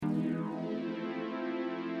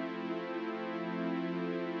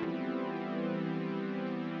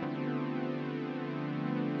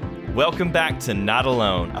Welcome back to Not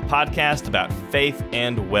Alone, a podcast about faith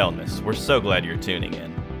and wellness. We're so glad you're tuning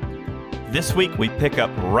in. This week, we pick up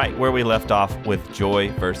right where we left off with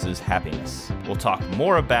joy versus happiness. We'll talk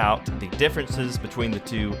more about the differences between the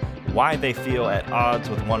two, why they feel at odds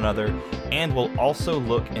with one another, and we'll also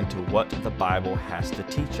look into what the Bible has to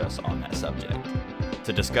teach us on that subject.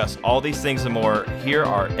 To discuss all these things and more, here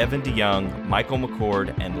are Evan DeYoung, Michael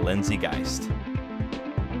McCord, and Lindsay Geist.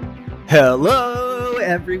 Hello,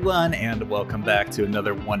 everyone, and welcome back to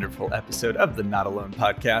another wonderful episode of the Not Alone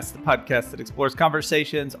podcast, the podcast that explores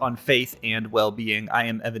conversations on faith and well-being. I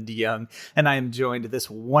am Evan DeYoung, and I am joined this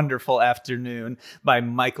wonderful afternoon by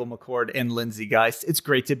Michael McCord and Lindsay Geist. It's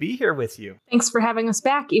great to be here with you. Thanks for having us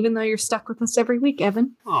back, even though you're stuck with us every week,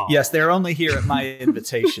 Evan. Aww. Yes, they're only here at my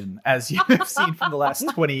invitation, as you have seen from the last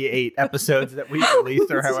 28 episodes that we've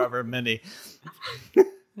released, or however many.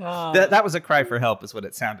 That was a cry for help is what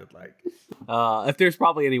it sounded like. If there's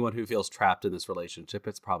probably anyone who feels trapped in this relationship,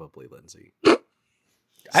 it's probably Lindsay.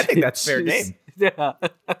 I think that's fair game. Yeah.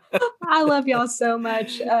 I love y'all so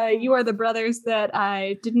much. You are the brothers that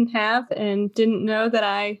I didn't have and didn't know that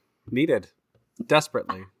I needed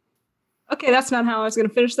desperately. Okay, that's not how I was going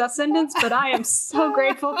to finish that sentence, but I am so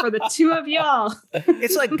grateful for the two of y'all.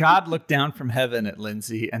 It's like God looked down from heaven at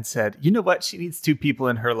Lindsay and said, you know what? She needs two people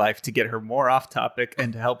in her life to get her more off topic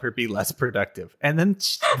and to help her be less productive. And then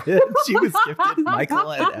she was gifted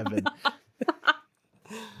Michael and Evan.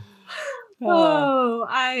 Oh,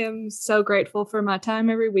 I am so grateful for my time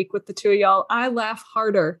every week with the two of y'all. I laugh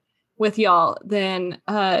harder with y'all than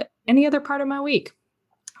any other part of my week.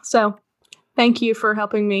 So thank you for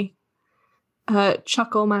helping me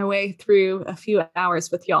chuckle my way through a few hours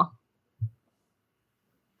with y'all.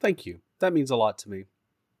 Thank you. That means a lot to me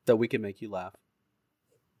that we can make you laugh.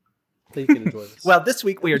 That you can enjoy this. Well, this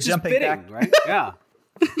week we are jumping fitting, back. Right? Yeah.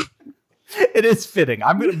 It is fitting.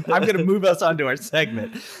 I'm gonna move us on to our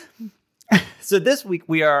segment. So this week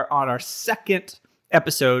we are on our second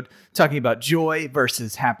episode talking about joy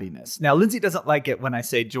versus happiness. Now, Lindsay doesn't like it when I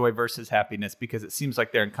say joy versus happiness because it seems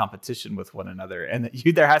like they're in competition with one another and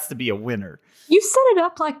that there has to be a winner. You set it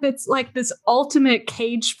up like it's like this ultimate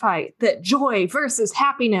cage fight that joy versus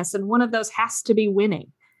happiness, and one of those has to be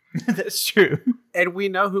winning. That's true. And we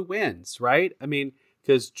know who wins, right? I mean,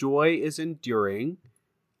 because joy is enduring,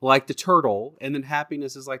 like the turtle, and then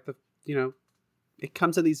happiness is like it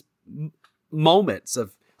comes in these moments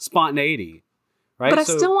of spontaneity. Right? But I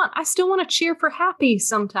still want to cheer for happy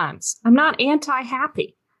sometimes. I'm not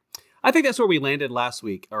anti-happy. I think that's where we landed last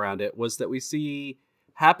week around it, was that we see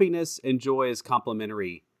happiness and joy as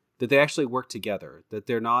complementary, that they actually work together, that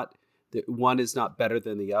that one is not better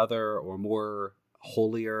than the other or more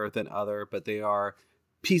holier than other, but they are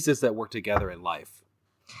pieces that work together in life.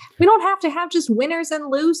 We don't have to have just winners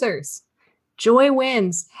and losers. Joy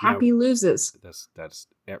wins, happy loses. That's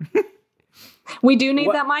We do need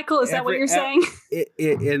that, Michael? Is that what you're saying?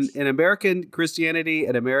 In American Christianity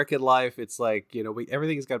and American life, it's like,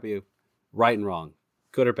 everything's got to be right and wrong,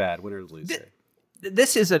 good or bad, win or lose.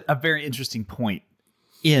 This is a very interesting point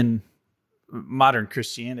in modern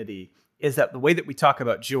Christianity, is that the way that we talk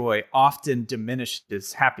about joy often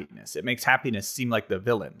diminishes happiness. It makes happiness seem like the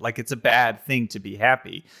villain, like it's a bad thing to be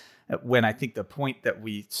happy. When I think the point that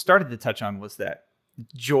we started to touch on was that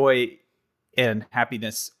joy and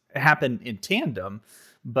happiness happen in tandem,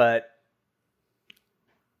 but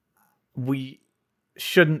we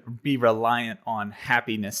shouldn't be reliant on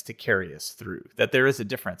happiness to carry us through, that there is a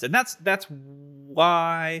difference. And that's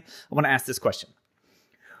why I want to ask this question.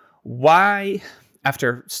 Why,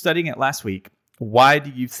 after studying it last week, why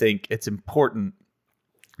do you think it's important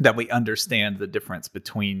that we understand the difference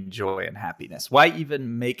between joy and happiness? Why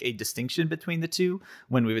even make a distinction between the two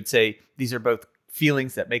when we would say these are both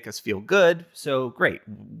feelings that make us feel good? So great.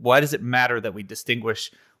 Why does it matter that we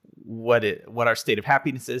distinguish what our state of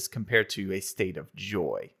happiness is compared to a state of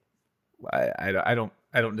joy? I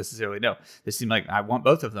don't necessarily know. They seem like I want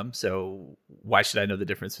both of them. So why should I know the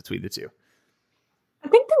difference between the two? I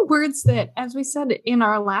think the words that, as we said in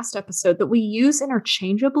our last episode, that we use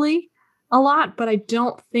interchangeably a lot, but I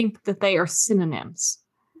don't think that they are synonyms.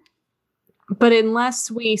 But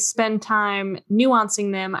unless we spend time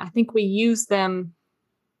nuancing them, I think we use them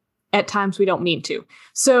at times we don't mean to.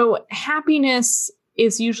 So happiness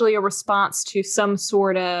is usually a response to some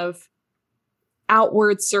sort of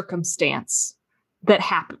outward circumstance that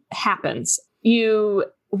happens. You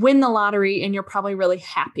win the lottery and you're probably really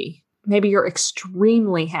happy. Maybe you're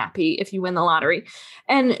extremely happy if you win the lottery.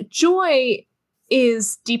 And joy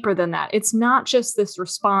is deeper than that. It's not just this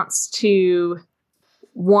response to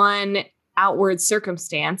one outward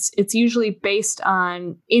circumstance. It's usually based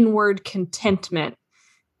on inward contentment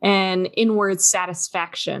and inward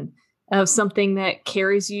satisfaction of something that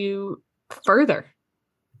carries you further.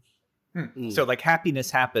 So like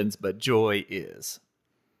happiness happens, but joy is.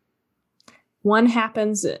 One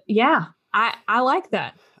happens. Yeah, I like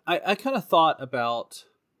that. I kind of thought about,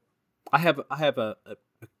 I have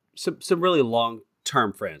some really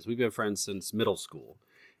long-term friends. We've been friends since middle school.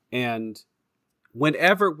 And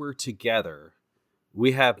whenever we're together,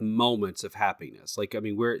 we have moments of happiness. Like, I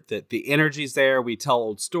mean, the energy's there. We tell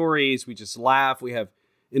old stories. We just laugh. We have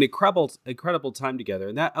an incredible time together.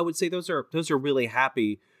 And that, I would say, those are really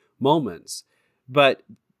happy moments. But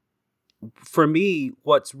for me,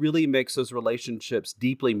 what's really makes those relationships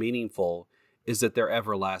deeply meaningful is that they're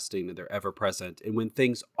everlasting and they're ever present. And when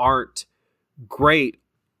things aren't great,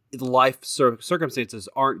 life circumstances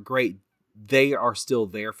aren't great, they are still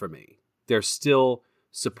there for me. They're still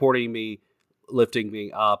supporting me, lifting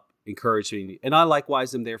me up, encouraging me. And I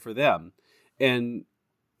likewise am there for them. And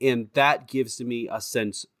that gives me a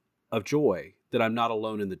sense of joy that I'm not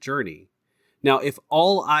alone in the journey. Now, if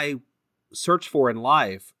all I search for in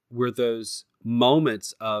life were those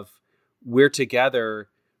moments of we're together,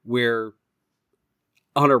 we're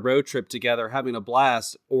on a road trip together, having a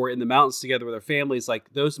blast, or in the mountains together with our families,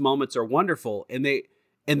 like those moments are wonderful, and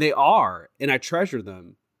they are, and I treasure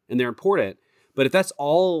them, and they're important. But if that's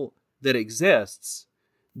all that exists,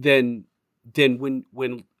 then when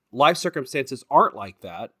life circumstances aren't like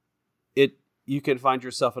that, you can find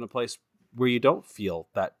yourself in a place where you don't feel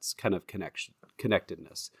that kind of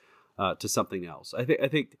connectedness to something else. I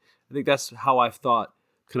think that's how I've thought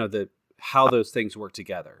kind of how those things work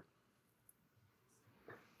together.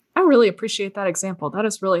 I really appreciate that example. That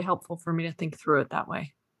is really helpful for me to think through it that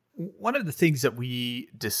way. One of the things that we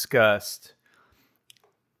discussed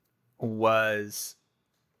was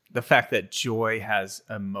the fact that joy has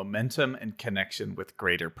a momentum and connection with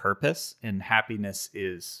greater purpose, and happiness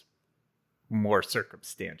is more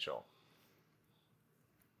circumstantial.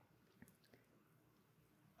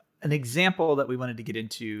 An example that we wanted to get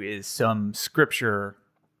into is some scripture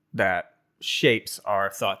that shapes our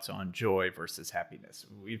thoughts on joy versus happiness.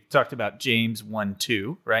 We've talked about James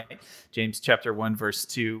 1:2, right? James chapter 1, verse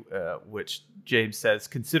 2, which James says,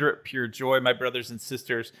 "Consider it pure joy, my brothers and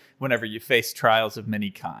sisters, whenever you face trials of many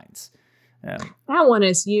kinds." That one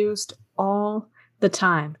is used all the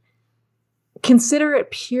time. Consider it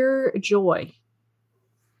pure joy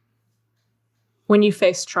when you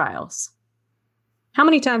face trials. How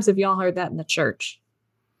many times have y'all heard that in the church?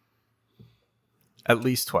 At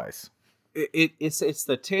least twice. It's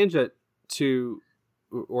the tangent to,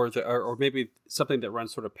 or maybe something that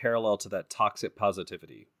runs sort of parallel to that toxic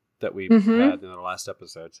positivity that we've had in our last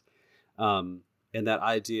episodes, and that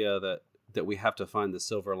idea that we have to find the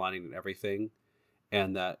silver lining in everything,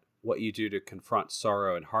 and that what you do to confront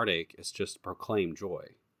sorrow and heartache is just proclaim joy,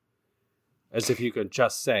 as if you can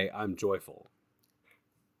just say, "I'm joyful."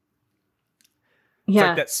 It's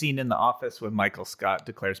like that scene in The Office when Michael Scott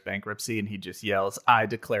declares bankruptcy and he just yells, "I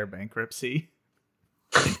declare bankruptcy."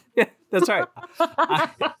 Yeah, that's right.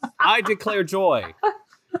 I declare joy.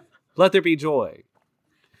 Let there be joy.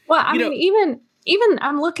 Well, I mean, even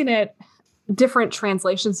I'm looking at different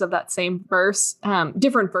translations of that same verse,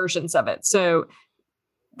 different versions of it. So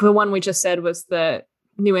the one we just said was the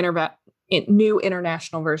New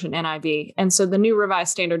International Version, NIV. And so the New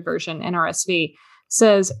Revised Standard Version, NRSV,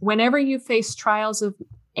 says, "Whenever you face trials of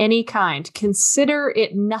any kind, consider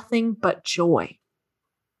it nothing but joy."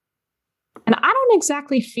 And I don't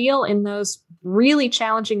exactly feel in those really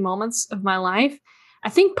challenging moments of my life. I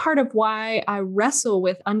think part of why I wrestle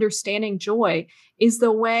with understanding joy is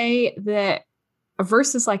the way that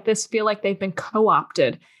verses like this feel like they've been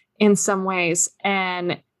co-opted in some ways.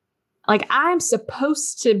 And like I'm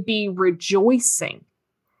supposed to be rejoicing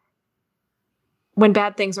when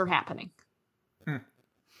bad things are happening.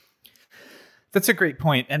 That's a great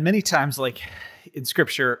point. And many times, like in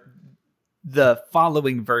scripture, the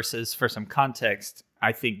following verses, for some context,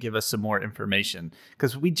 I think give us some more information,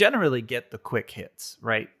 because we generally get the quick hits,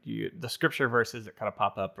 right? The scripture verses that kind of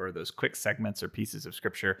pop up are those quick segments or pieces of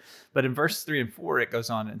scripture. But in verse 3 and 4, it goes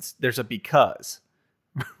on and there's a because,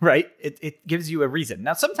 right? It gives you a reason.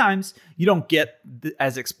 Now, sometimes you don't get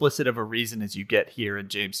as explicit of a reason as you get here in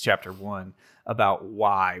James chapter 1 about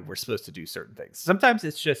why we're supposed to do certain things. Sometimes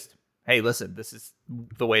it's just, hey, listen, this is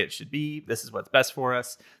the way it should be. This is what's best for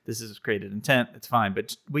us. This is created intent. It's fine.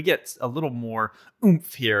 But we get a little more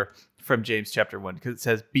oomph here from James chapter 1, because it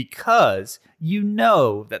says, "Because you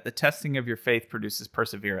know that the testing of your faith produces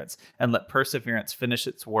perseverance, and let perseverance finish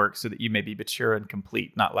its work so that you may be mature and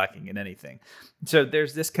complete, not lacking in anything." So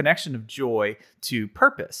there's this connection of joy to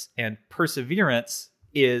purpose, and perseverance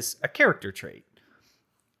is a character trait.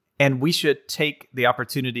 And we should take the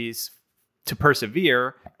opportunities to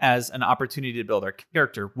persevere as an opportunity to build our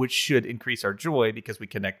character, which should increase our joy because we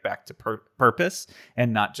connect back to purpose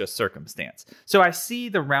and not just circumstance. So I see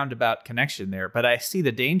the roundabout connection there, but I see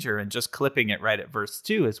the danger in just clipping it right at verse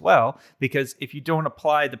 2 as well, because if you don't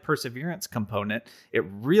apply the perseverance component, it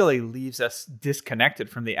really leaves us disconnected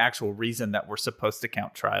from the actual reason that we're supposed to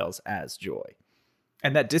count trials as joy.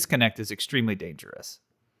 And that disconnect is extremely dangerous.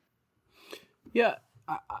 Yeah,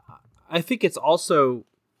 I think it's also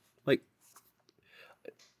like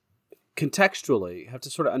contextually, you have to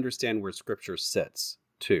sort of understand where Scripture sits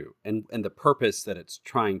too, and the purpose that it's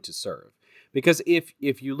trying to serve. Because if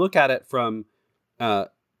you look at it from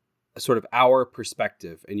sort of our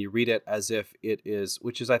perspective, and you read it as if it is,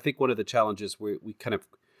 which is I think one of the challenges we kind of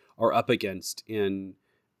are up against in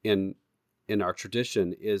our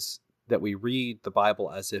tradition, is that we read the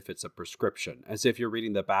Bible as if it's a prescription, as if you're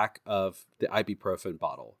reading the back of the ibuprofen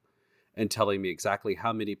bottle and telling me exactly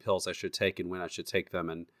how many pills I should take and when I should take them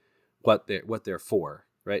and what they're for,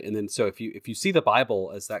 right? And then so if you see the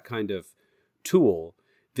Bible as that kind of tool,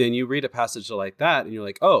 then you read a passage like that and you're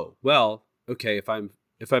like, oh, well, okay, if I'm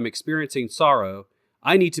experiencing sorrow,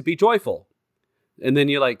 I need to be joyful. And then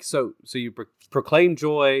you're like, so you proclaim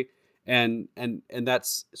joy, and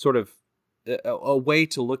that's sort of a way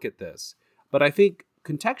to look at this. But I think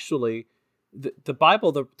contextually, the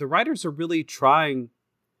Bible, the writers are really trying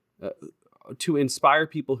to inspire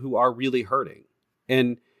people who are really hurting,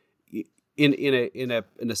 and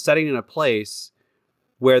in a setting, in a place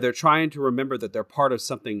where they're trying to remember that they're part of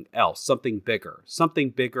something else, something bigger. Something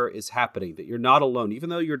bigger is happening, that you're not alone, even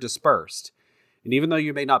though you're dispersed, and even though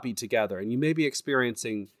you may not be together, and you may be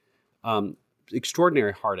experiencing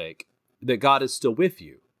extraordinary heartache, that God is still with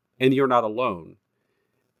you, and you're not alone.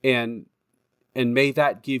 And may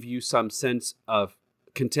that give you some sense of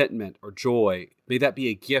contentment or joy. May that be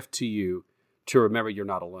a gift to you to remember you're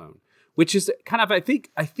not alone. Which is kind of, I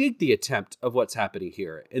think the attempt of what's happening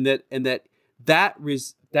here, and that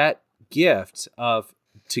gift of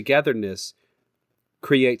togetherness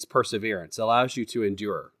creates perseverance, allows you to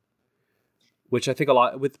endure, which I think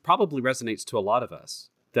probably resonates to a lot of us,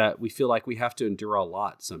 that we feel like we have to endure a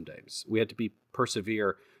lot some days. We have to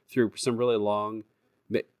persevere through some really long,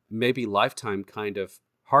 maybe lifetime kind of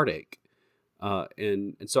heartache.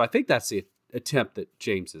 And so I think that's the attempt that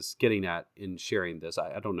James is getting at in sharing this.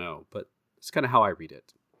 I don't know, but it's kind of how I read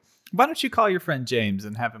it. Why don't you call your friend James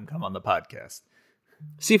and have him come on the podcast?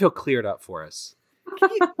 See if he'll clear it up for us.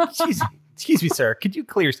 Excuse me, sir. Could you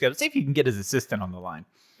clear schedule? See if you can get his assistant on the line.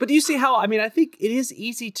 But do you see how, I think it is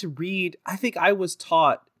easy to read. I think I was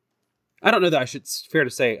taught, I don't know that it's fair to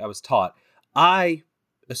say I was taught. I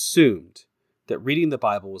assumed that reading the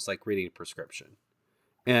Bible was like reading a prescription,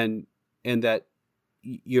 and that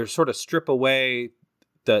you sort of strip away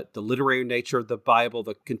the literary nature of the Bible,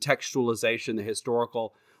 the contextualization, the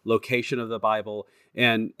historical location of the Bible,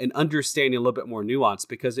 and understanding a little bit more nuance,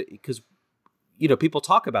 because people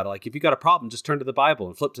talk about it like, if you got a problem, just turn to the Bible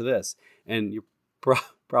and flip to this, and your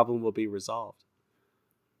problem will be resolved.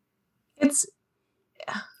 I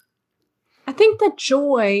think that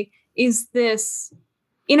joy is this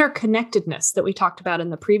interconnectedness that we talked about in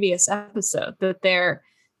the previous episode,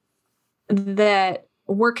 that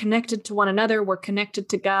we're connected to one another, we're connected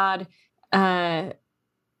to God, that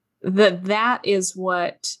is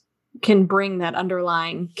what can bring that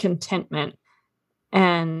underlying contentment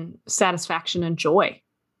and satisfaction and joy.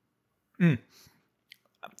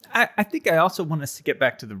 I think I also want us to get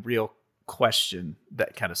back to the real question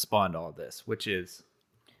that kind of spawned all this, which is,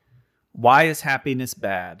 why is happiness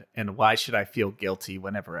bad, and why should I feel guilty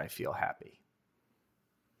whenever I feel happy?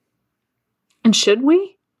 And should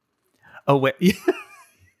we? Oh, wait.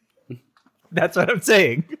 That's what I'm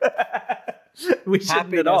saying. We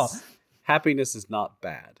shouldn't at all. Happiness is not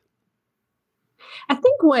bad. I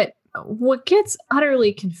think what gets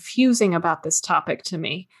utterly confusing about this topic to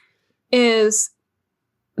me is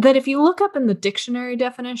that if you look up in the dictionary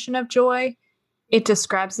definition of joy, it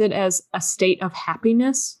describes it as a state of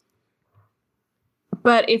happiness.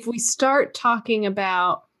 But if we start talking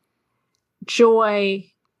about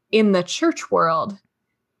joy in the church world,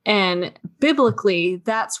 and biblically,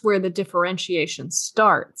 that's where the differentiation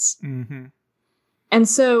starts. Mm-hmm. And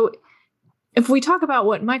so if we talk about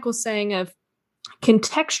what Michael's saying of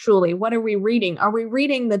contextually, what are we reading? Are we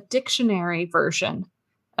reading the dictionary version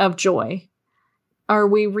of joy? Are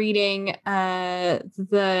we reading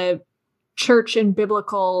the church and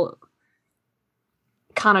biblical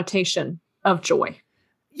connotation of joy?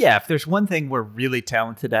 Yeah, if there's one thing we're really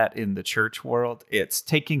talented at in the church world, it's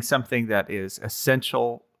taking something that is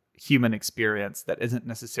essential human experience that isn't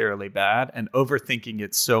necessarily bad and overthinking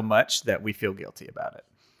it so much that we feel guilty about it.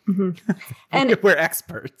 Mm-hmm. And we're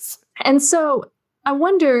experts. And so I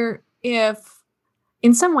wonder if,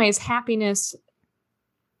 in some ways, happiness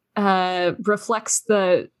reflects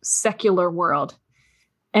the secular world,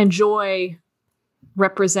 and joy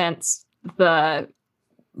represents the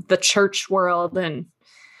church world and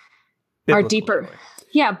Biblical our deeper,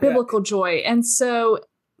 joy. biblical joy. And so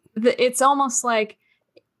it's almost like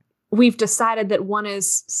we've decided that one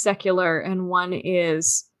is secular and one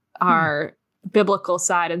is our biblical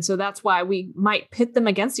side. And so that's why we might pit them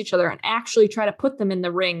against each other and actually try to put them in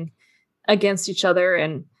the ring against each other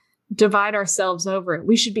and divide ourselves over it.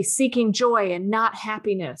 We should be seeking joy and not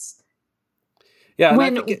happiness. Yeah,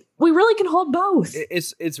 when we really can hold both.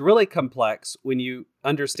 It's really complex when you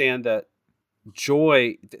understand that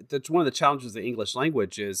joy. That's one of the challenges of the English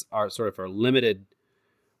language is our limited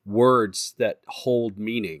words that hold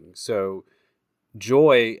meaning. So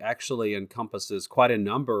joy actually encompasses quite a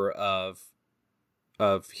number of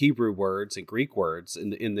Hebrew words and Greek words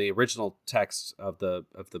in the original text of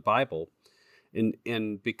the Bible,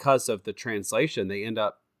 and because of the translation, they end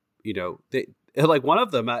up, like one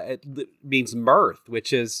of them it means mirth,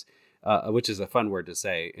 which is a fun word to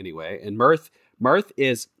say anyway. And mirth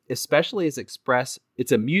is especially is expressed.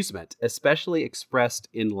 It's amusement, especially expressed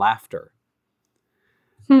in laughter.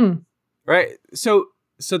 Right. So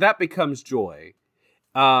that becomes joy,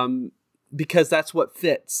 because that's what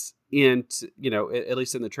fits into, at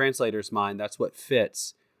least in the translator's mind, that's what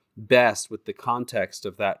fits best with the context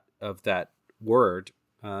of that word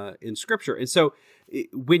in Scripture. And so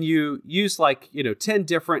when you use 10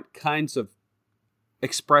 different kinds of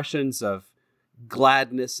expressions of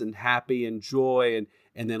gladness and happy and joy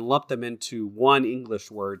and then lump them into one English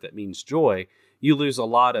word that means joy, you lose a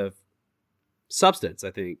lot of substance,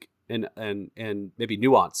 I think, and maybe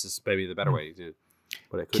nuance is maybe the better way to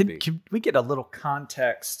what it could be. Can we get a little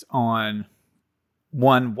context on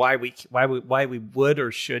why we would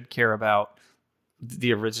or should care about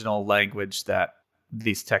the original language that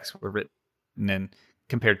these texts were written in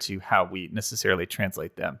compared to how we necessarily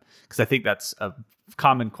translate them? Because I think that's a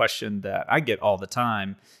common question that I get all the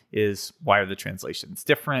time is, why are the translations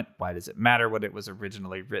different? Why does it matter what it was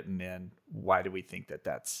originally written in? Why do we think that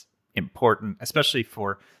that's important, especially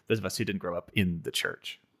for those of us who didn't grow up in the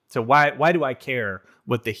church? So why do I care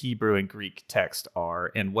what the Hebrew and Greek text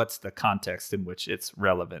are, and what's the context in which it's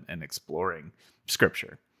relevant in exploring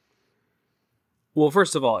Scripture? Well,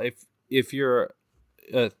 first of all, if you're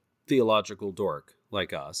a theological dork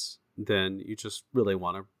like us, then you just really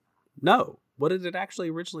want to know, what did it actually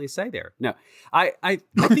originally say there? No, I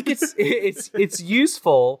think it's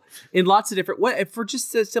useful in lots of different ways for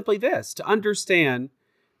just simply this, to understand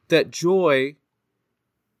that joy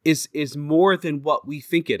is more than what we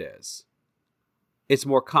think it is. It's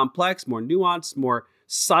more complex, more nuanced, more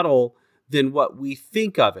subtle than what we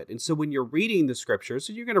think of it. And so when you're reading the Scriptures,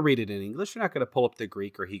 so you're going to read it in English, you're not going to pull up the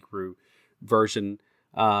Greek or Hebrew version,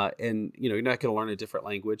 and you're not going to learn a different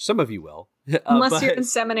language. Some of you will, unless you're in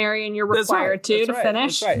seminary and you're required to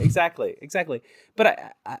finish. That's right, exactly.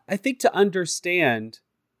 But I think to understand,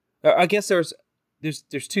 I guess there's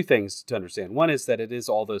two things to understand. One is that it is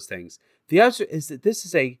all those things. The other is that this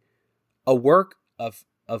is a work of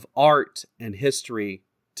art and history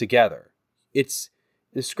together.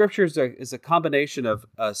 The Scriptures is a combination of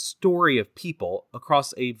a story of people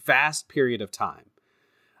across a vast period of time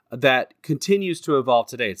that continues to evolve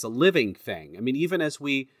today. It's a living thing. I mean, even as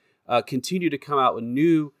we continue to come out with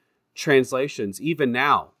new translations, even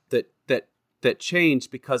now that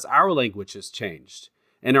change because our language has changed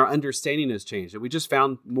and our understanding has changed. And we just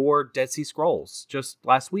found more Dead Sea Scrolls just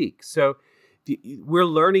last week. So we're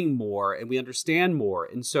learning more and we understand more.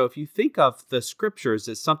 And so if you think of the Scriptures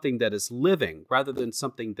as something that is living rather than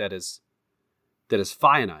something that is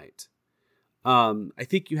finite, I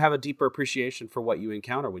think you have a deeper appreciation for what you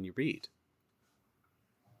encounter when you read.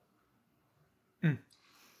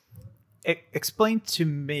 Explain to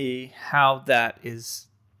me how that is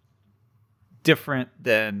different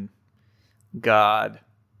than God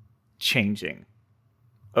changing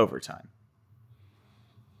over time.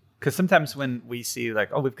 Because sometimes when we see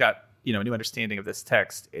we've got a new understanding of this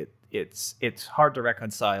text, it's hard to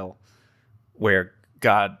reconcile where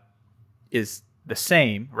God is the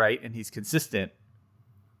same, right? And he's consistent.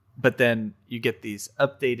 But then you get these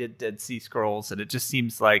updated Dead Sea Scrolls, and it just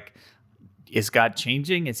seems like, is God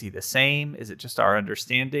changing? Is he the same? Is it just our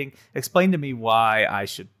understanding? Explain to me why I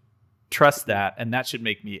should trust that, and that should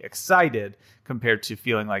make me excited compared to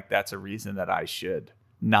feeling like that's a reason that I should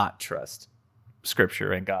not trust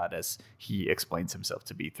Scripture and God as he explains himself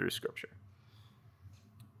to be through Scripture.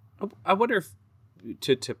 I wonder if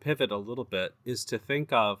to pivot a little bit is to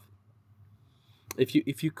think of if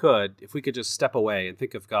we could just step away and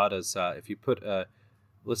think of God as if you put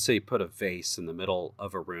let's say you put a vase in the middle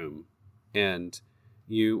of a room, and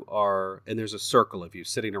there's a circle of you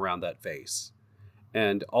sitting around that vase,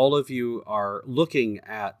 and all of you are looking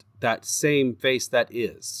at that same vase that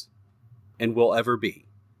is and will ever be.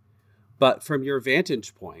 But from your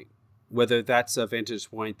vantage point, whether that's a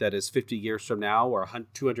vantage point that is 50 years from now or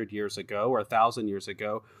 200 years ago or 1,000 years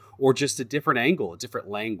ago, or just a different angle, a different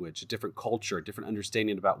language, a different culture, a different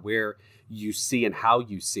understanding about where you see and how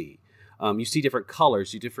you see. You see different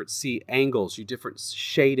colors, you see angles, you different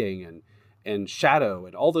shading and shadow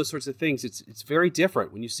and all those sorts of things. It's very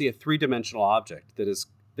different when you see a three-dimensional object that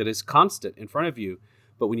is constant in front of you,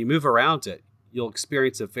 but when you move around it, you'll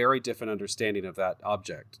experience a very different understanding of that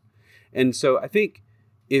object. And so I think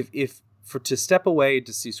to step away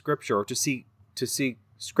to see Scripture, or to see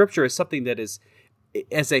Scripture as something that is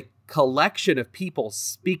as a collection of people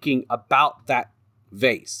speaking about that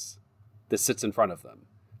vase that sits in front of them.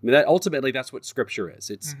 I mean, ultimately that's what Scripture is.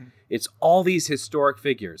 It's all these historic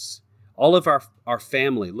figures, all of our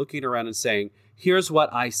family looking around and saying, here's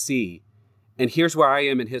what I see, and here's where I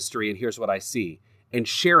am in history, and here's what I see, and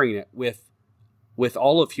sharing it with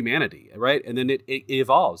all of humanity, right? And then it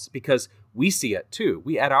evolves because we see it too.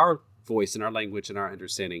 We add our voice and our language and our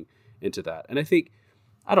understanding into that. And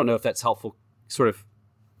I don't know if that's helpful sort of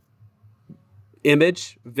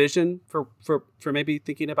vision for maybe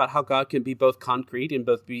thinking about how God can be both concrete and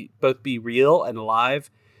both be real and alive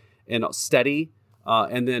and steady.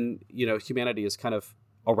 And then, humanity is kind of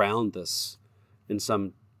around this in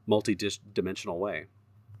some multi-dimensional way.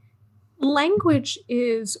 Language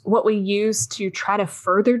is what we use to try to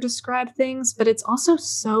further describe things, but it's also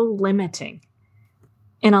so limiting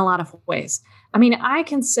in a lot of ways. I mean, I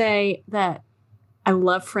can say that I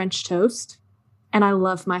love French toast and I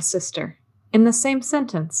love my sister in the same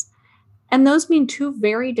sentence. And those mean two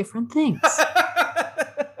very different things.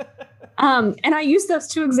 And I use those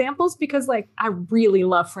two examples because, I really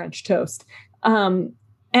love French toast. And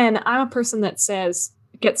I'm a person that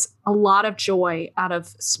gets a lot of joy out of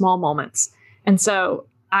small moments. And so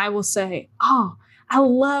I will say, oh, I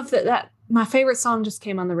love that my favorite song just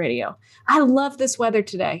came on the radio. I love this weather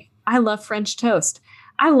today. I love French toast.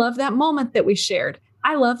 I love that moment that we shared.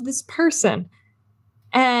 I love this person.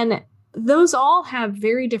 And those all have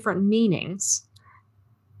very different meanings,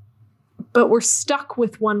 but we're stuck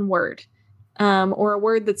with one word, or a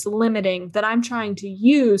word that's limiting that I'm trying to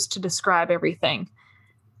use to describe everything.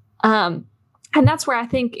 And that's where I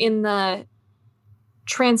think in the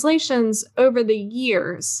translations over the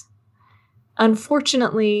years,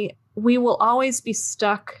 unfortunately, we will always be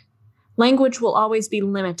stuck. Language will always be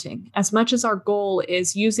limiting. As much as our goal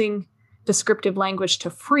is using descriptive language to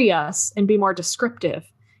free us and be more descriptive,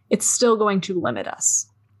 it's still going to limit us.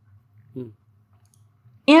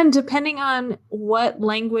 And depending on what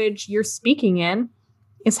language you're speaking in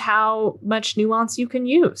is how much nuance you can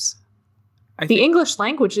use. The English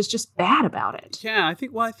language is just bad about it. Yeah, I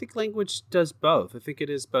think language does both. I think it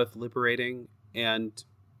is both liberating and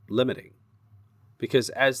limiting. Because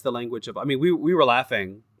as the language of, we were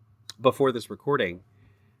laughing before this recording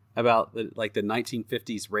about the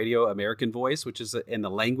 1950s radio American voice, which is in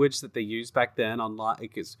the language that they used back then online,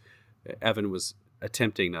 because Evan was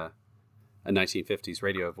attempting a 1950s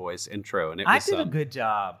radio voice intro, and I did a good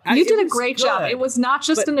job. You did a great job. It was not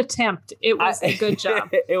just an attempt; it was a good job.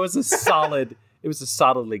 It was a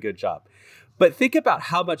solidly good job. But think about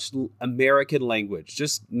how much American language,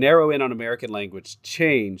 just narrow in on American language,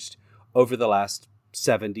 changed over the last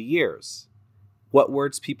 70 years. What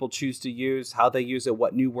words people choose to use, how they use it,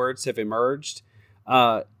 what new words have emerged.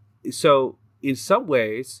 So in some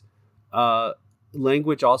ways,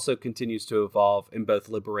 language also continues to evolve and both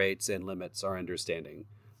liberates and limits our understanding.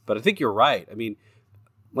 But I think you're right.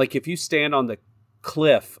 If you stand on the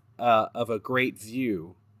cliff of a great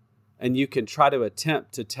view and you can try to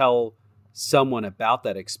attempt to tell someone about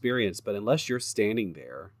that experience, but unless you're standing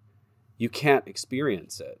there, you can't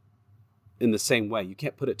experience it in the same way. You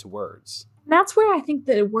can't put it to words. That's where I think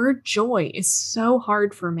the word joy is so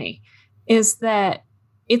hard for me, is that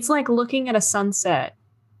it's like looking at a sunset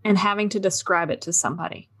and having to describe it to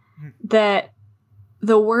somebody. That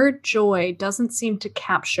the word joy doesn't seem to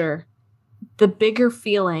capture the bigger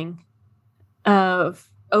feeling of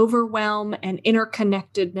overwhelm and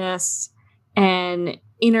interconnectedness and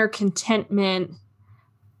inner contentment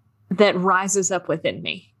that rises up within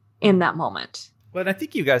me in that moment. Well, I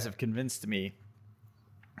think you guys have convinced me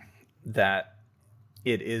that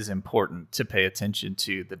it is important to pay attention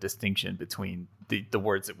to the distinction between the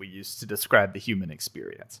words that we use to describe the human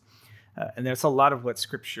experience. And there's a lot of what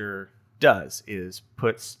Scripture does is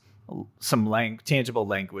puts some tangible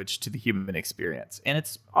language to the human experience, and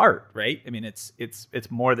it's art, right? I mean, it's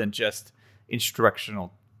more than just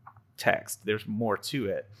instructional text. There's more to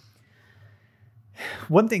it.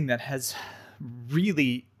 One thing that has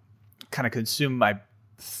really kind of consumed my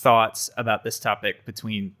thoughts about this topic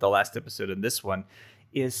between the last episode and this one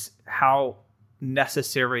is how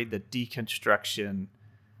necessary the deconstruction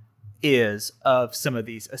is of some of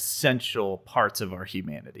these essential parts of our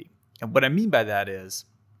humanity. And what I mean by that is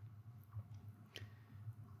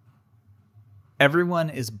everyone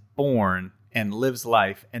is born and lives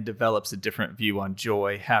life and develops a different view on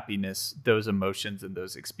joy, happiness, those emotions, and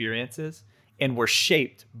those experiences. And we're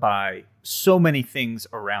shaped by so many things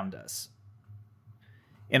around us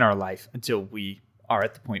in our life until we are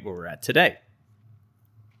at the point where we're at today.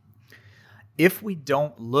 If we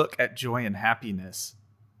don't look at joy and happiness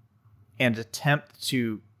and attempt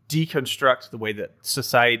to deconstruct the way that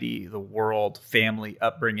society, the world, family,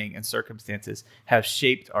 upbringing, and circumstances have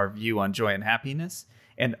shaped our view on joy and happiness,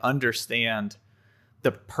 and understand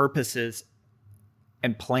the purposes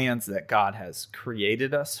and plans that God has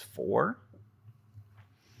created us for,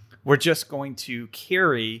 we're just going to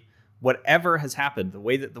carry whatever has happened, the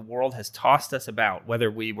way that the world has tossed us about, whether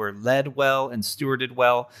we were led well and stewarded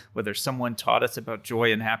well, whether someone taught us about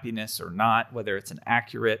joy and happiness or not, whether it's an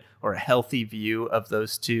accurate or a healthy view of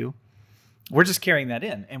those two. We're just carrying that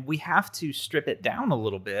in, and we have to strip it down a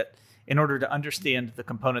little bit in order to understand the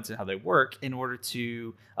components and how they work, in order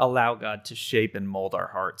to allow God to shape and mold our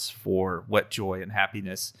hearts for what joy and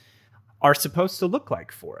happiness are supposed to look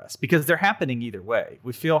like for us, because they're happening either way.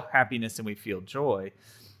 We feel happiness and we feel joy,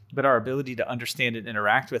 but our ability to understand and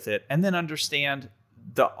interact with it, and then understand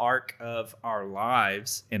the arc of our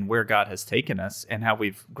lives and where God has taken us and how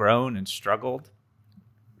we've grown and struggled.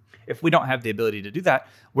 If we don't have the ability to do that,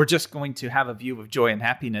 we're just going to have a view of joy and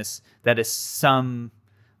happiness that is some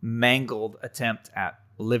mangled attempt at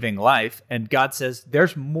living life. And God says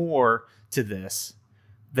there's more to this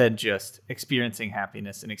than just experiencing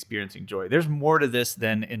happiness and experiencing joy. There's more to this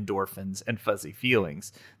than endorphins and fuzzy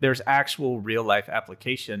feelings. There's actual real life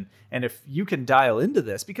application. And if you can dial into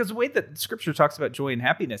this, because the way that Scripture talks about joy and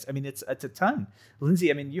happiness, I mean, it's a ton. Lindsay,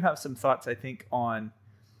 I mean, you have some thoughts, I think, on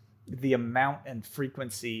the amount and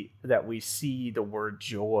frequency that we see the word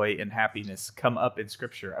joy and happiness come up in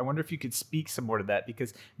Scripture. I wonder if you could speak some more to that,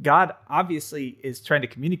 because God obviously is trying to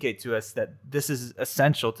communicate to us that this is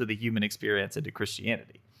essential to the human experience and to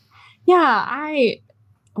Christianity. Yeah, I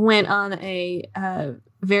went on a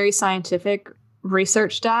very scientific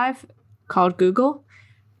research dive called Google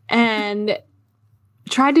and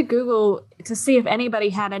tried to Google to see if anybody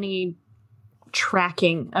had any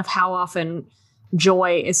tracking of how often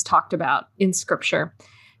joy is talked about in Scripture,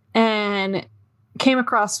 and came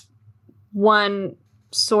across one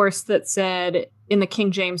source that said in the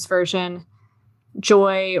King James Version,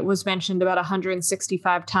 joy was mentioned about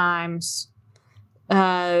 165 times.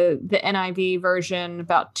 The NIV version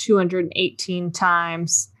about 218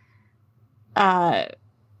 times.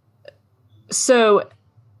 So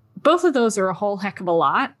both of those are a whole heck of a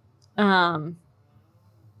lot.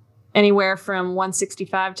 Anywhere from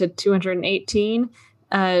 165 to 218.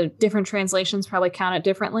 Different translations probably count it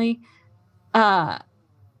differently.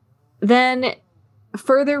 Then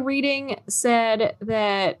further reading said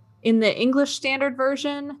that in the English Standard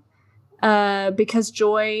Version, because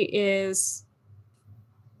joy is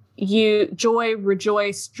joy,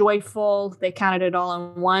 rejoice, joyful, they counted it all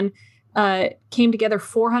in one, came together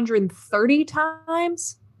 430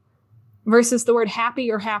 times versus the word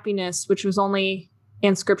happy or happiness, which was only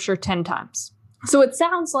in Scripture 10 times. So it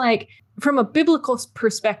sounds like from a biblical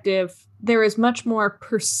perspective, there is much more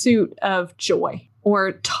pursuit of joy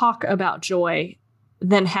or talk about joy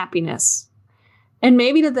than happiness. And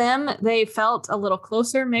maybe to them, they felt a little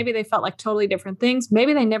closer. Maybe they felt like totally different things.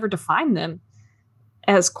 Maybe they never defined them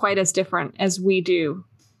as quite as different as we do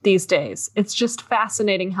these days. It's just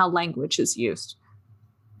fascinating how language is used.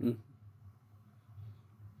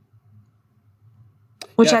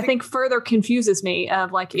 Which I think further confuses me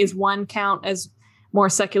of like, is one count as more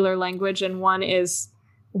secular language and one is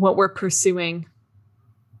what we're pursuing?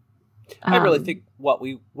 I really think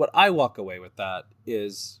what I walk away with that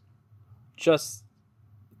is just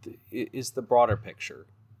is the broader picture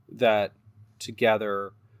that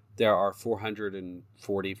together there are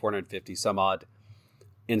 450 some odd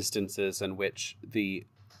instances in which the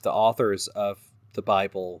authors of the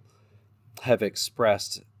Bible have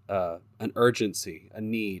expressed an urgency, a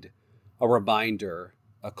need, a reminder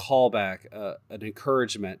a callback, an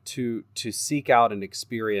encouragement to seek out and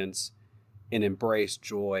experience and embrace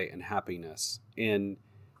joy and happiness, in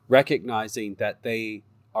recognizing that they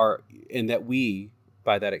are, and that we,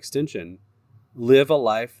 by that extension, live a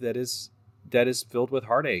life that is filled with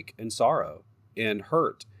heartache and sorrow and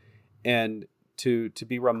hurt, and to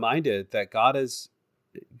be reminded that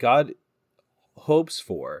God hopes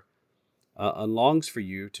for and longs for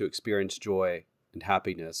you to experience joy and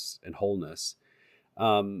happiness and wholeness.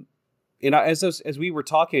 As we were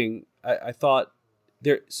talking, I thought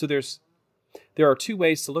there are two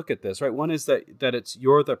ways to look at this, right? One is that it's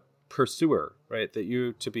you're the pursuer, right? That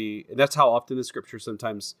you to be, and that's how often the scripture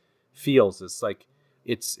sometimes feels. It's like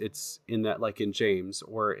it's in that, like in James,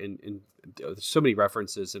 or in there's so many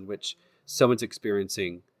references in which someone's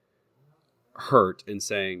experiencing hurt and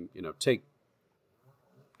saying,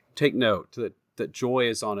 take note that joy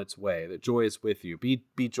is on its way, that joy is with you.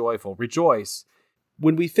 Be joyful, rejoice.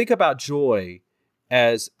 When we think about joy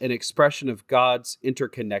as an expression of God's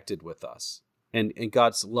interconnected with us and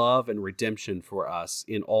God's love and redemption for us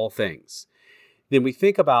in all things, then we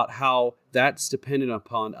think about how that's dependent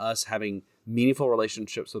upon us having meaningful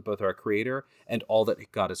relationships with both our Creator and all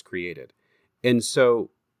that God has created. And so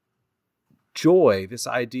joy, this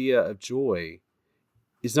idea of joy,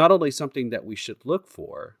 is not only something that we should look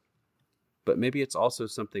for, but maybe it's also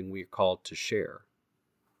something we're called to share.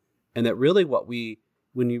 And that really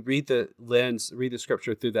when you read the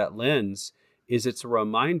scripture through that lens, is it's a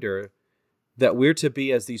reminder that we're to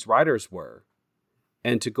be as these writers were,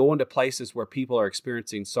 and to go into places where people are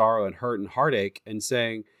experiencing sorrow and hurt and heartache,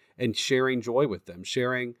 and sharing joy with them,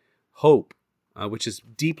 sharing hope, which is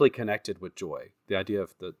deeply connected with joy. The idea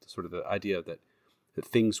of the idea that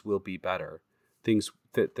things will be better, things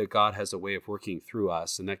that God has a way of working through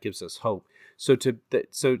us, and that gives us hope. So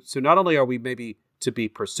not only are we maybe to be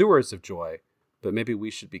pursuers of joy, but maybe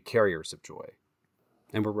we should be carriers of joy.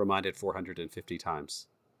 And we're reminded 450 times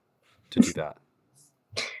to do that.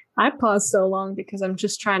 I paused so long because I'm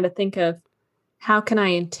just trying to think of how can I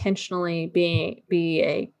intentionally be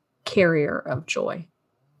a carrier of joy.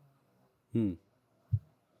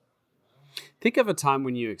 Think of a time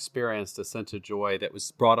when you experienced a sense of joy that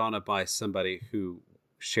was brought on by somebody who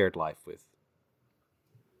shared life with.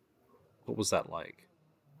 What was that like?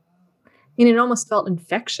 And it almost felt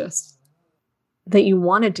infectious, that you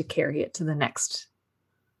wanted to carry it to the next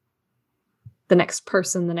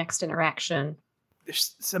person, the next interaction.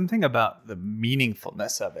 There's something about the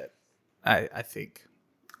meaningfulness of it, I think.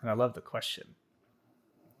 And I love the question.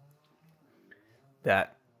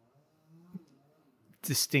 That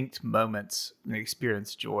distinct moments when you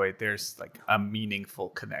experience joy, there's like a meaningful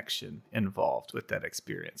connection involved with that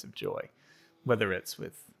experience of joy, whether it's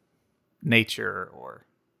with nature or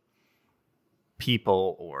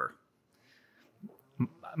people or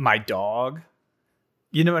my dog.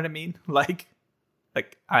 You know what I mean? Like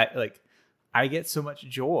I get so much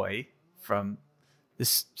joy from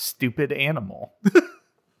this stupid animal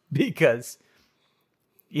because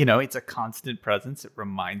it's a constant presence. It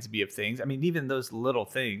reminds me of things. I mean, even those little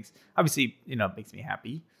things, obviously, it makes me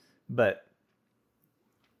happy. But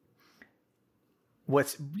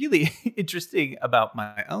what's really interesting about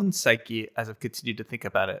my own psyche, as I've continued to think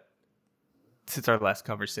about it since our last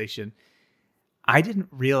conversation, I didn't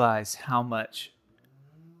realize how much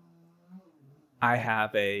I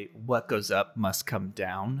have a what goes up must come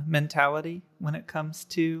down mentality when it comes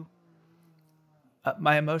to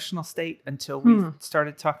my emotional state until we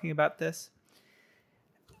started talking about this.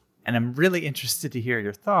 And I'm really interested to hear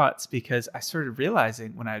your thoughts, because I started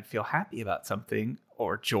realizing when I'd feel happy about something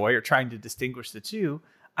or joy or trying to distinguish the two,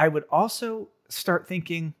 I would also start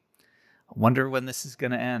thinking, I wonder when this is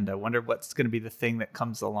going to end. I wonder what's going to be the thing that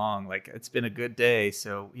comes along. Like, it's been a good day.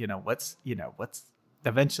 So, what's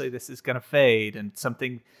eventually this is going to fade and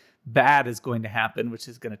something bad is going to happen, which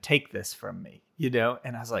is going to take this from me,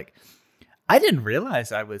 And I was like, I didn't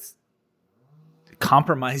realize I was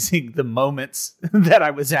compromising the moments that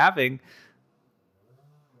I was having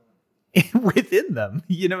within them.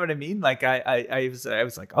 You know what I mean? Like I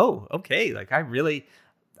was like, oh, okay. Like I really,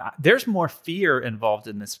 there's more fear involved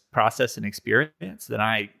in this process and experience than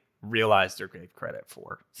I realized or gave credit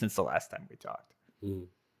for since the last time we talked.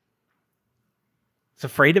 It's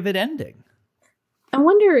afraid of it ending. I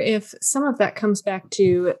wonder if some of that comes back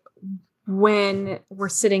to when we're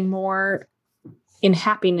sitting more in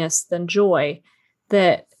happiness than joy,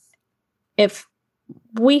 that if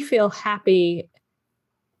we feel happy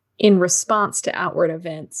in response to outward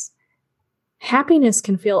events, happiness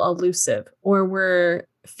can feel elusive, or we're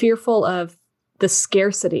fearful of the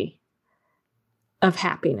scarcity of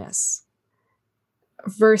happiness.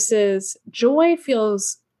 versus joy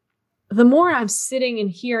feels, the more I'm sitting and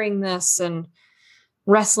hearing this and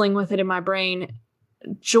wrestling with it in my brain,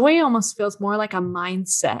 joy almost feels more like a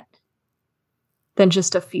mindset than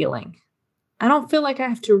just a feeling. I don't feel like I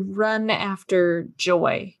have to run after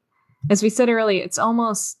joy. As we said earlier, it's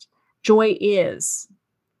almost, joy is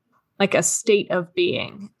like a state of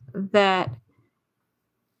being that.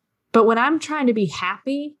 But when I'm trying to be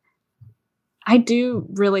happy, I do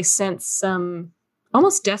really sense some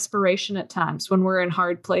almost desperation at times when we're in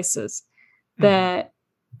hard places, that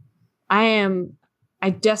I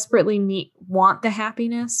desperately want the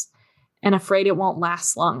happiness and afraid it won't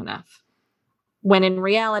last long enough. When in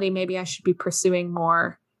reality, maybe I should be pursuing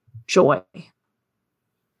more joy.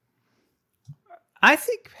 I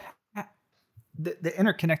think the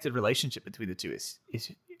interconnected relationship between the two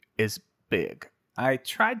is big. I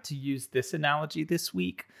tried to use this analogy this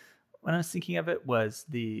week when I was thinking of it. Was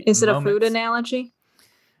the Is it a food analogy?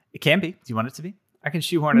 It can be. Do you want it to be? I can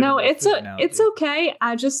shoehorn it. No, it's okay.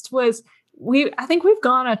 I think we've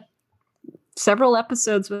gone several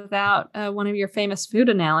episodes without one of your famous food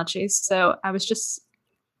analogies, so I was just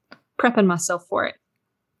prepping myself for it.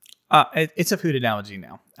 It's a food analogy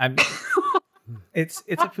now. It's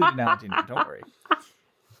a food analogy now. Don't worry.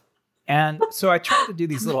 And so I tried to do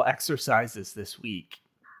these little exercises this week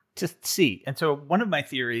to see. And so one of my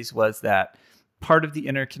theories was that part of the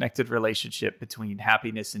interconnected relationship between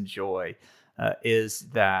happiness and joy is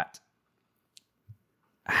that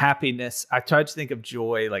happiness, I tried to think of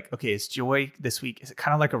joy like, okay, is joy this week, is it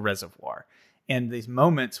kind of like a reservoir? And these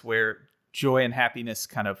moments where joy and happiness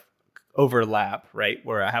kind of overlap, right,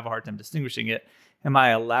 where I have a hard time distinguishing it, am I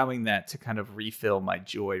allowing that to kind of refill my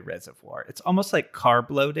joy reservoir? It's almost like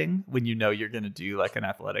carb loading when you know you're going to do like an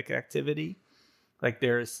athletic activity. Like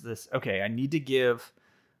there's this, okay, I need to give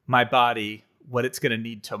my body what it's going to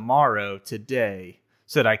need tomorrow, today,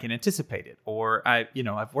 so that I can anticipate it. Or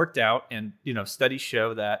I've worked out, and, studies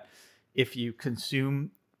show that if you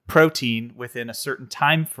consume protein within a certain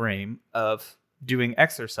time frame of doing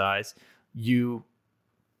exercise, you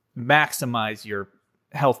maximize your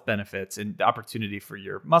health benefits and the opportunity for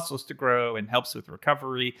your muscles to grow, and helps with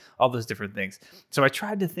recovery, all those different things. So I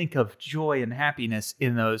tried to think of joy and happiness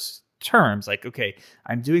in those terms. Like, okay,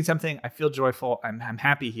 I'm doing something, I feel joyful, I'm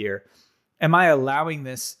happy here. Am I allowing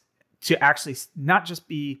this to actually not just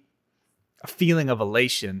be a feeling of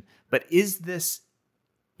elation, but is this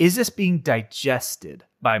being digested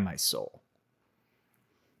by my soul?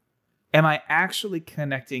 Am I actually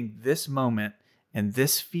connecting this moment and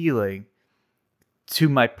this feeling to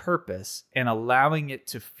my purpose and allowing it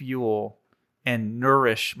to fuel and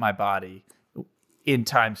nourish my body in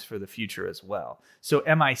times for the future as well? So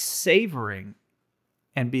am I savoring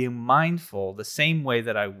and being mindful the same way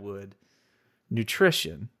that I would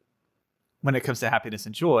nutrition when it comes to happiness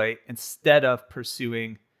and joy, instead of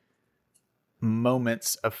pursuing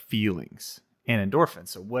moments of feelings and endorphins?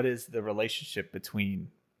 So what is the relationship between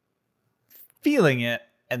feeling it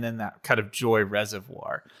and then that kind of joy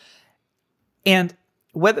reservoir? And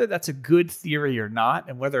whether that's a good theory or not,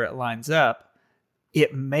 and whether it lines up,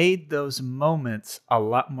 it made those moments a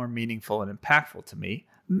lot more meaningful and impactful to me.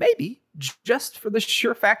 Maybe just for the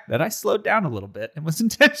sheer fact that I slowed down a little bit and was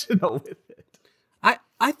intentional with it.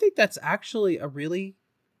 I think that's actually a really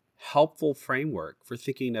helpful framework for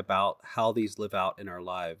thinking about how these live out in our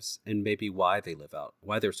lives, and maybe why they live out,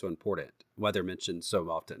 why they're so important, why they're mentioned so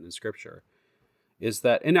often in Scripture. Is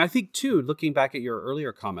that, and I think too, looking back at your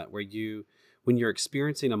earlier comment where when you're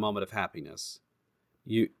experiencing a moment of happiness,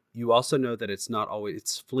 you also know that it's not always,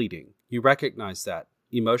 it's fleeting. You recognize that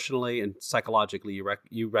emotionally and psychologically,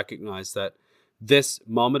 you recognize that this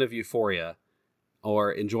moment of euphoria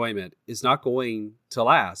or enjoyment is not going to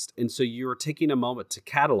last. And so you're taking a moment to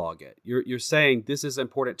catalog it. You're saying this is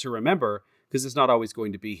important to remember because it's not always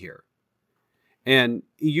going to be here. And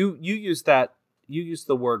you use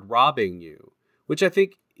the word robbing you, which I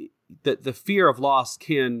think that the fear of loss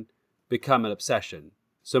can become an obsession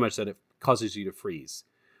so much that it causes you to freeze.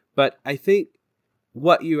 But I think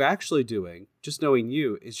what you're actually doing, just knowing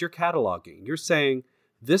you, is you're cataloging. You're saying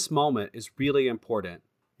this moment is really important.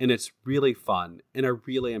 And it's really fun, and I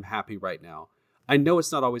really am happy right now. I know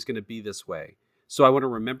it's not always going to be this way. So I want to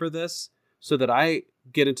remember this so that I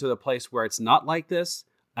get into a place where it's not like this.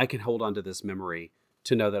 I can hold on to this memory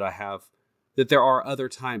to know that there are other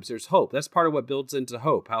times. There's hope. That's part of what builds into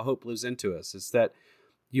hope, how hope lives into us, is that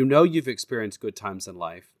you've experienced good times in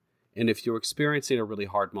life. And if you're experiencing a really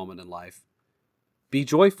hard moment in life, be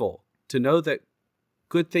joyful to know that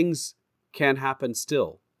good things can happen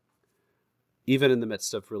still, even in the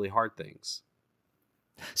midst of really hard things.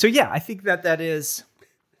 So yeah, I think that is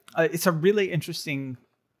it's a really interesting.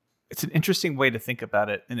 It's an interesting way to think about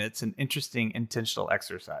it, and it's an interesting intentional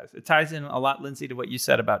exercise. It ties in a lot, Lindsay, to what you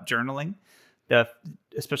said about journaling,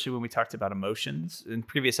 especially when we talked about emotions. In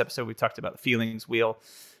previous episode, we talked about the feelings wheel,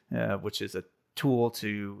 which is a tool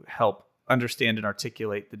to help understand and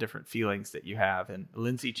articulate the different feelings that you have. And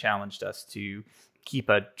Lindsay challenged us to keep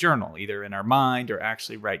a journal, either in our mind or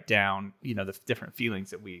actually write down, the different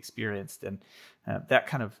feelings that we experienced. And that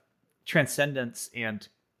kind of transcendence and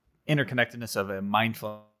interconnectedness of a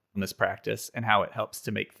mindfulness practice and how it helps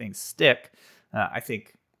to make things stick. I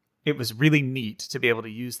think it was really neat to be able to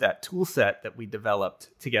use that tool set that we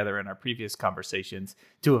developed together in our previous conversations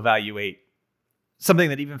to evaluate something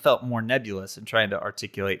that even felt more nebulous in trying to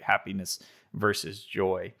articulate happiness versus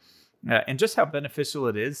joy. And just how beneficial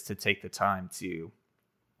it is to take the time to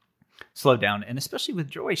slow down, and especially with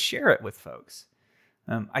joy, share it with folks.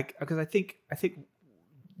 Because I think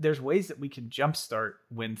there's ways that we can jumpstart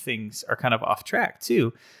when things are kind of off track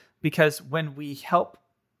too, because when we help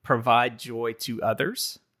provide joy to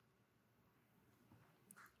others,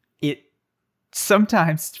 it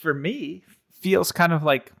sometimes for me feels kind of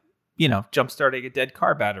like, jumpstarting a dead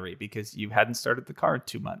car battery because you hadn't started the car in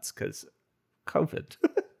 2 months because COVID.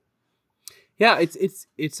 Yeah,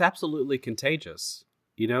 it's absolutely contagious.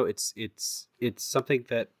 It's something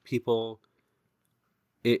that people,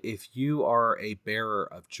 if you are a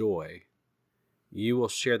bearer of joy, you will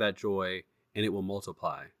share that joy and it will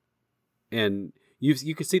multiply. And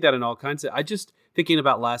you can see that in all kinds of, I just thinking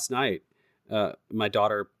about last night, my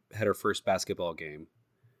daughter had her first basketball game.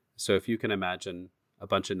 So if you can imagine a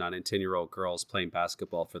bunch of 9 and 10-year-old girls playing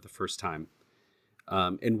basketball for the first time,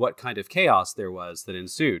 and what kind of chaos there was that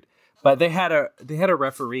ensued. But they had a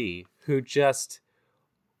referee who just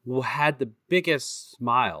had the biggest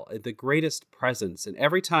smile, the greatest presence. And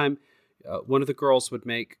every time one of the girls would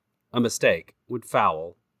make a mistake, would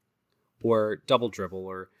foul or double dribble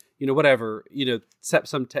or, whatever,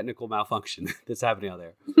 some technical malfunction that's happening out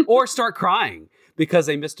there, or start crying because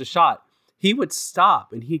they missed a shot, he would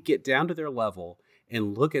stop and he'd get down to their level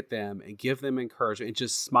and look at them and give them encouragement and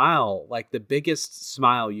just smile, like the biggest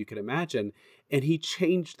smile you could imagine. And he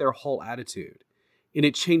changed their whole attitude, and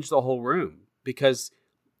it changed the whole room, because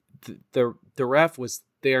the ref was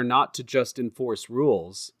there not to just enforce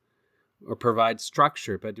rules or provide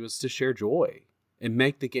structure, but it was to share joy and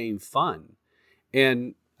make the game fun.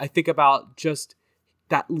 And I think about just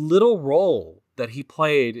that little role that he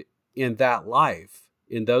played in that life,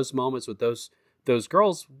 in those moments with those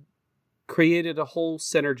girls, created a whole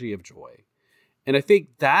synergy of joy. And I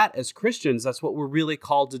think that as Christians, that's what we're really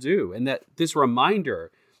called to do. And that this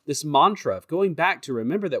reminder, this mantra of going back to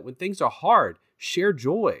remember that when things are hard, share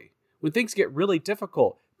joy. When things get really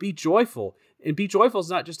difficult, be joyful. And be joyful is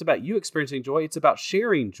not just about you experiencing joy, it's about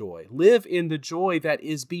sharing joy. Live in the joy that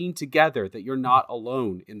is being together, that you're not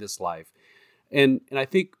alone in this life. And I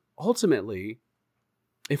think ultimately,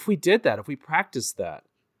 if we did that, if we practiced that,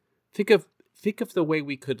 think of the way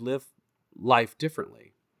we could live life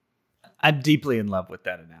differently. I'm deeply in love with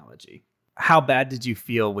that analogy. How bad did you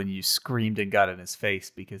feel when you screamed and got in his face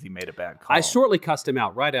because he made a bad call? I shortly cussed him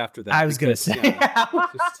out right after that. I was going to say.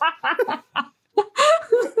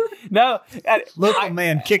 No. Local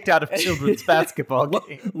man kicked out of children's basketball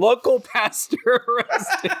game. Local pastor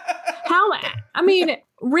arrested.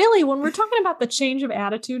 Really, when we're talking about the change of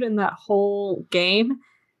attitude in that whole game,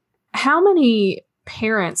 how many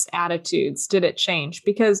parents' attitudes did it change?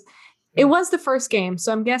 Because it was the first game,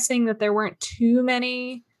 so I'm guessing that there weren't too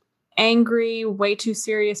many angry, way too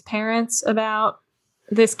serious parents about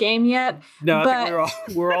this game yet. No, I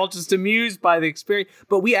think we're all just amused by the experience.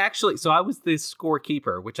 But we actually, so I was the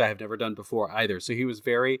scorekeeper, which I have never done before either. So he was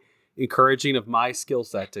very encouraging of my skill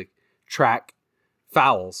set to track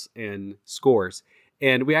fouls and scores.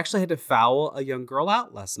 And we actually had to foul a young girl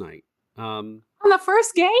out last night. On the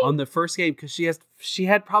first game? On the first game, because she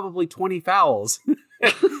had probably 20 fouls.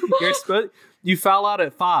 You foul out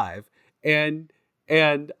at 5. And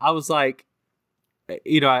I was like,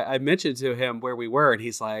 I mentioned to him where we were, and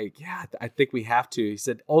he's like, yeah, I think we have to. He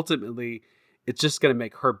said, ultimately, it's just going to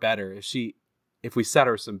make her better if we set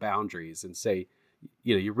her some boundaries and say,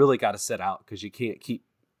 you really got to sit out because you can't keep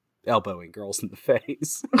elbowing girls in the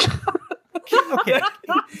face. Okay.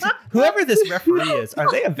 Whoever this referee is, are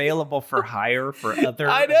they available for hire for other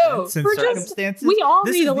events and circumstances? We all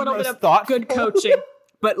need a little bit of good coaching.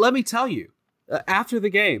 But let me tell you, after the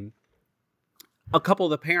game, a couple of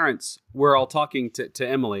the parents were all talking to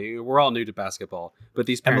Emily. We're all new to basketball, but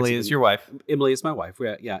these parents... Emily is your wife. Emily is my wife,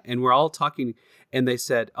 yeah. And we're all talking, and they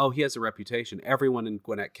said, oh, he has a reputation. Everyone in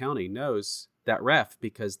Gwinnett County knows that ref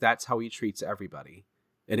because that's how he treats everybody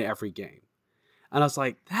in every game. And I was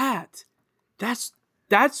like, that's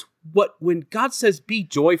what, when God says be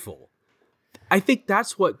joyful, I think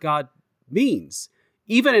that's what God means.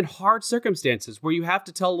 Even in hard circumstances where you have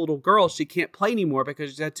to tell a little girl she can't play anymore because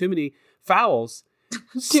she's had too many fouls.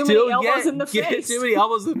 Too many elbows in the face. Too many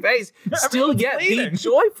elbows in the face. Still yet be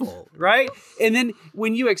joyful, right? And then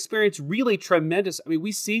when you experience really tremendous, I mean,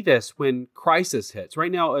 we see this when crisis hits.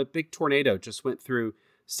 Right now, a big tornado just went through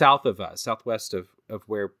south of us, southwest of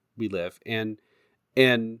where we live. And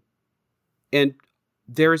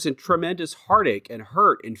there is a tremendous heartache and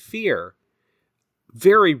hurt and fear,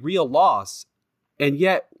 very real loss. And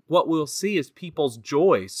yet what we'll see is people's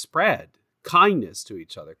joy spread, kindness to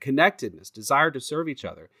each other, connectedness, desire to serve each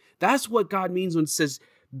other. That's what God means when it says,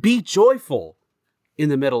 be joyful in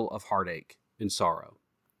the middle of heartache and sorrow.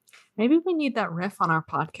 Maybe we need that riff on our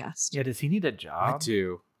podcast. Yeah, does he need a job? I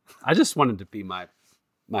do. I just wanted to be my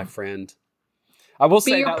friend. I will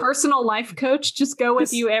Be say your personal life coach. Just go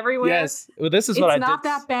with you everywhere. Yes. Well, this is what I did. It's not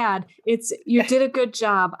that bad. You did a good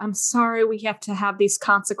job. I'm sorry we have to have these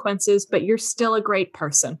consequences, but you're still a great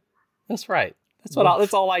person. That's right.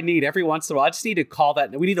 That's all I need every once in a while. I just need to call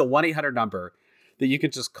that. We need a 1-800 number that you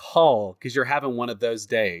can just call because you're having one of those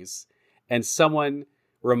days and someone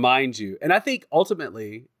reminds you. And I think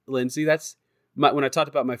ultimately, Lindsay, that's when I talked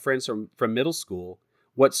about my friends from middle school,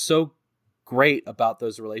 what's so great about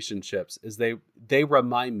those relationships is they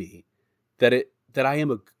remind me that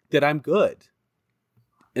I'm good,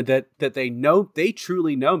 and that they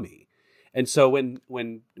truly know me. And so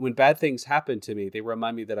when bad things happen to me, they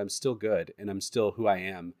remind me that I'm still good and I'm still who I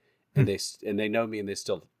am, and they know me and they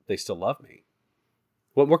still love me.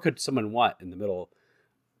 What more could someone want in the middle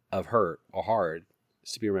of hurt or hard,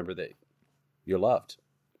 is to be remembered that you're loved.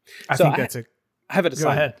 I have an assignment. Go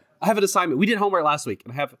ahead. I have an assignment. We did homework last week,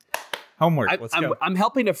 and I have homework. Let's go. I'm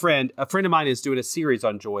helping a friend. A friend of mine is doing a series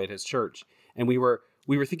on joy at his church, and we were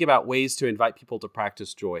thinking about ways to invite people to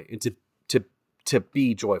practice joy and to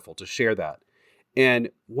be joyful, to share that. And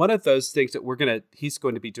one of those things that he's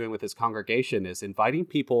going to be doing with his congregation is inviting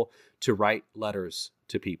people to write letters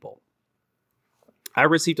to people. I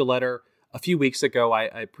received a letter a few weeks ago.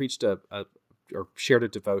 I preached or shared a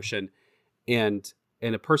devotion, and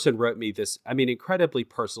a person wrote me this, incredibly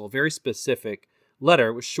personal, very specific letter.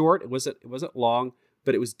 It was short. It wasn't long,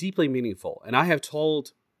 but it was deeply meaningful. And I have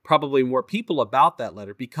told probably more people about that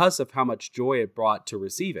letter because of how much joy it brought to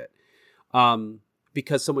receive it.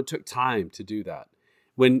 Because someone took time to do that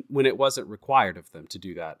when it wasn't required of them to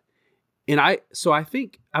do that. And I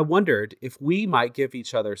wondered if we might give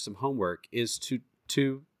each other some homework is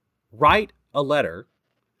to write a letter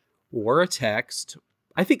or a text.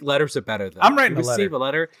 I think letters are better than I'm writing receive a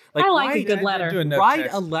letter. I like a good letter.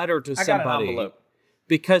 Write a letter to somebody,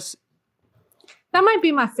 because that might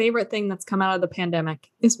be my favorite thing that's come out of the pandemic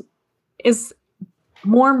is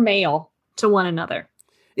more mail to one another.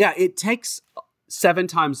 Yeah, it takes 7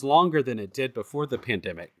 times longer than it did before the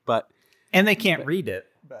pandemic, and they can't read it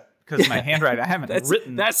because my handwriting. I haven't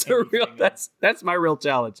written. That's my real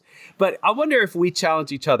challenge. But I wonder if we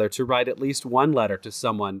challenge each other to write at least one letter to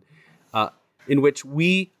someone in which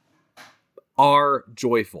we are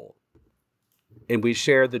joyful and we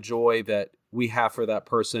share the joy that we have for that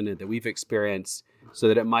person and that we've experienced, so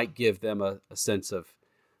that it might give them a sense of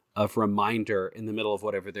reminder in the middle of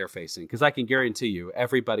whatever they're facing. Because I can guarantee you,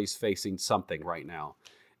 everybody's facing something right now,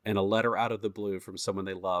 and a letter out of the blue from someone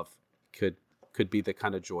they love could be the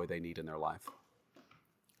kind of joy they need in their life.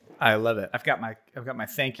 I love it. I've got my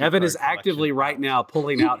thank you. Evan is actively right now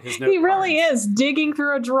pulling out his note. He really is digging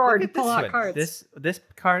through a drawer to pull out cards. This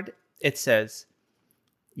card, it says,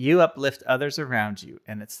 "You uplift others around you,"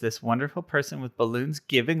 and it's this wonderful person with balloons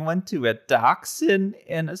giving one to a dachshund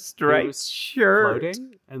in a striped shirt,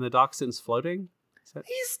 floating, and the dachshund's floating.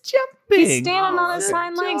 He's jumping. He's standing on his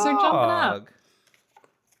hind legs or jumping up.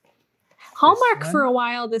 Hallmark for a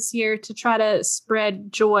while this year, to try to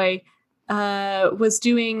spread joy, was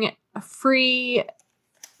doing a free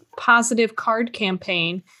positive card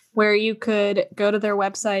campaign where you could go to their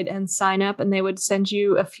website and sign up, and they would send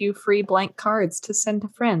you a few free blank cards to send to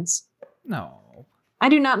friends. No. I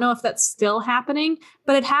do not know if that's still happening,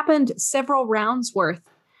 but it happened several rounds worth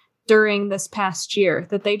during this past year,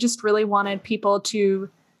 that they just really wanted people to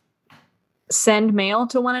send mail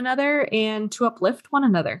to one another and to uplift one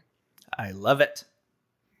another. I love it.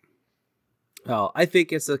 Oh, I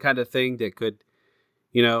think it's the kind of thing that could,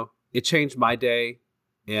 it changed my day,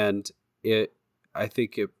 and I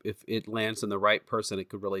think if it lands in the right person, it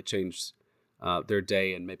could really change their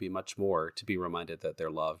day and maybe much more, to be reminded that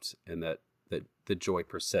they're loved and that the joy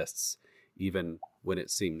persists, even when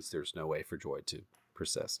it seems there's no way for joy to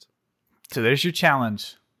persist. So there's your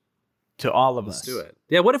challenge. to all of Let's us. do it.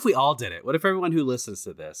 Yeah, what if we all did it? What if everyone who listens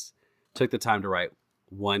to this took the time to write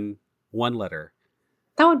one letter?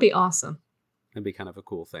 That would be awesome. That'd be kind of a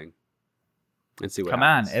cool thing. And see what Come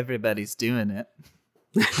on, happens. everybody's doing it.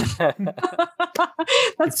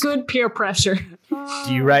 That's good peer pressure.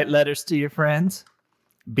 Do you write letters to your friends?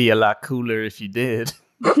 Be a lot cooler if you did.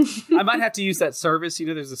 I might have to use that service.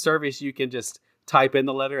 There's a service you can just type in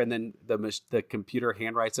the letter and then the computer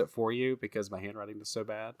handwrites it for you because my handwriting is so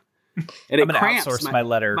bad. And I'm it going to cramps. outsource my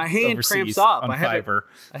letter. My hand overseas cramps up. on Fiverr.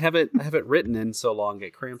 I haven't written in so long.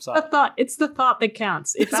 It cramps up. It's the thought that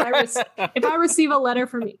counts. If I receive a letter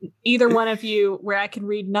from either one of you where I can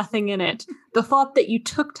read nothing in it, the thought that you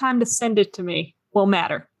took time to send it to me will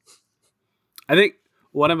matter. I think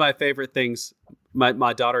one of my favorite things,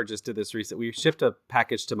 my daughter just did this recently. We shipped a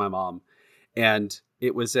package to my mom, and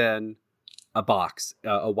it was in a box,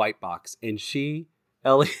 a white box, and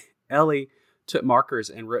Ellie took markers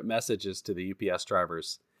and wrote messages to the UPS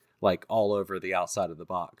drivers, like all over the outside of the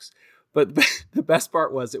box. But the best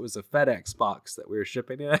part was it was a FedEx box that we were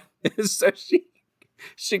shipping in. So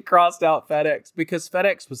she crossed out FedEx because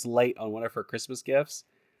FedEx was late on one of her Christmas gifts.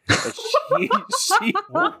 But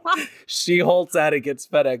she holds that against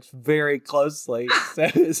FedEx very closely. So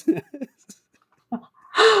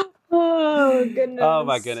Oh, goodness. oh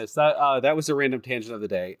my goodness, that was a random tangent of the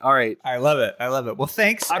day. All right, I love it. I love it. Well,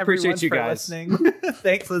 thanks. I appreciate everyone you for guys. listening.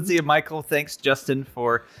 Thanks, Lindsay and Michael. Thanks, Justin,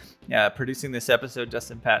 for producing this episode.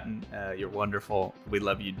 Justin Patton, you're wonderful. We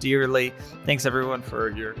love you dearly. Thanks, everyone, for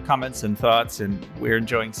your comments and thoughts. And we're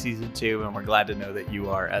enjoying season 2, and we're glad to know that you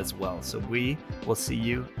are as well. So we will see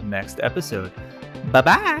you next episode.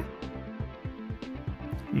 Bye-bye.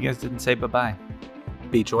 You guys didn't say bye-bye.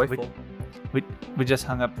 be joyful. We just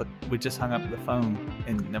hung up the phone,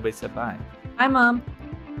 and nobody said bye. Hi, Mom.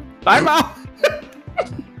 Bye, Mom.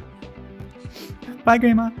 Bye,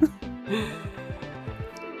 Grandma.